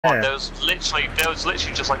Yeah. There was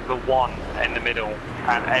literally just like the one in the middle,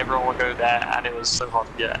 and everyone would go there, and it was so hard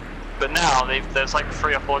to get. But now there's like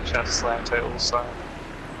 3 or 4 chests there in total, so.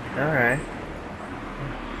 Alright.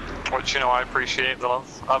 Which, you know, I appreciate the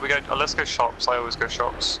love. Let's go shops. I always go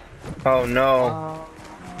shops. Oh no.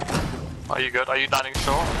 Are you good? Are you landing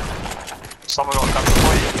short? Someone got cover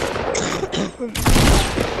for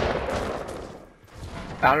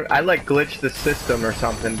you. I like glitched the system or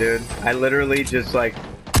something, dude. I literally just like,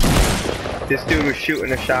 this dude was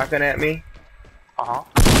shooting a shotgun at me.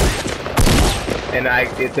 And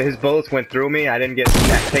his bullets went through me. I didn't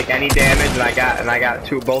take any damage, and I got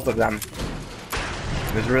both of them.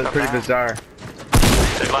 It was really pretty bizarre.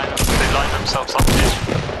 They lined themselves up here.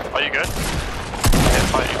 Are you good?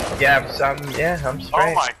 Yeah, I'm straight.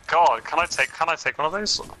 Oh my god, can I take one of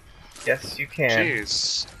those? Yes, you can.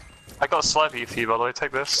 Jeez. I got a Slurpee for you, by the way,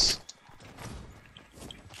 take this.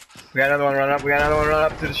 We got another one run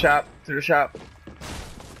up, to the shop,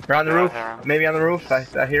 We're on the roof, maybe on the roof,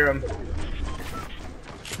 I hear him.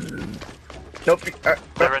 Nope.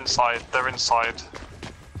 They're inside.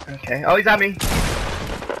 Okay, oh, he's on me.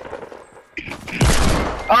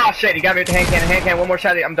 Oh shit, he got me with the hand cannon, one more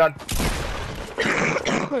shot, I'm done.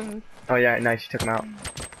 Oh yeah, nice, you took him out.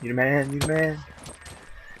 You the man.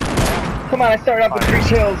 Come on, I started off with 3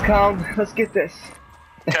 kills, Colin. Let's get this.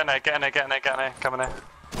 Get in there, come in there.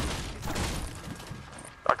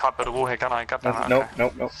 I can't build a wall here, can I? Nope.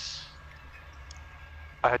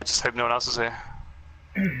 I just hope no one else is here.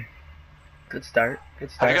 Good start.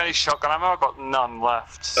 Have you got any shotgun ammo? I've got none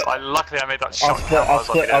left. Luckily I made that shotgun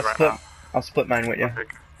I'll split mine with you.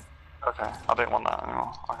 Okay, I don't want that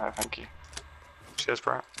anymore. Okay, thank you. Cheers,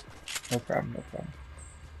 bro. No problem.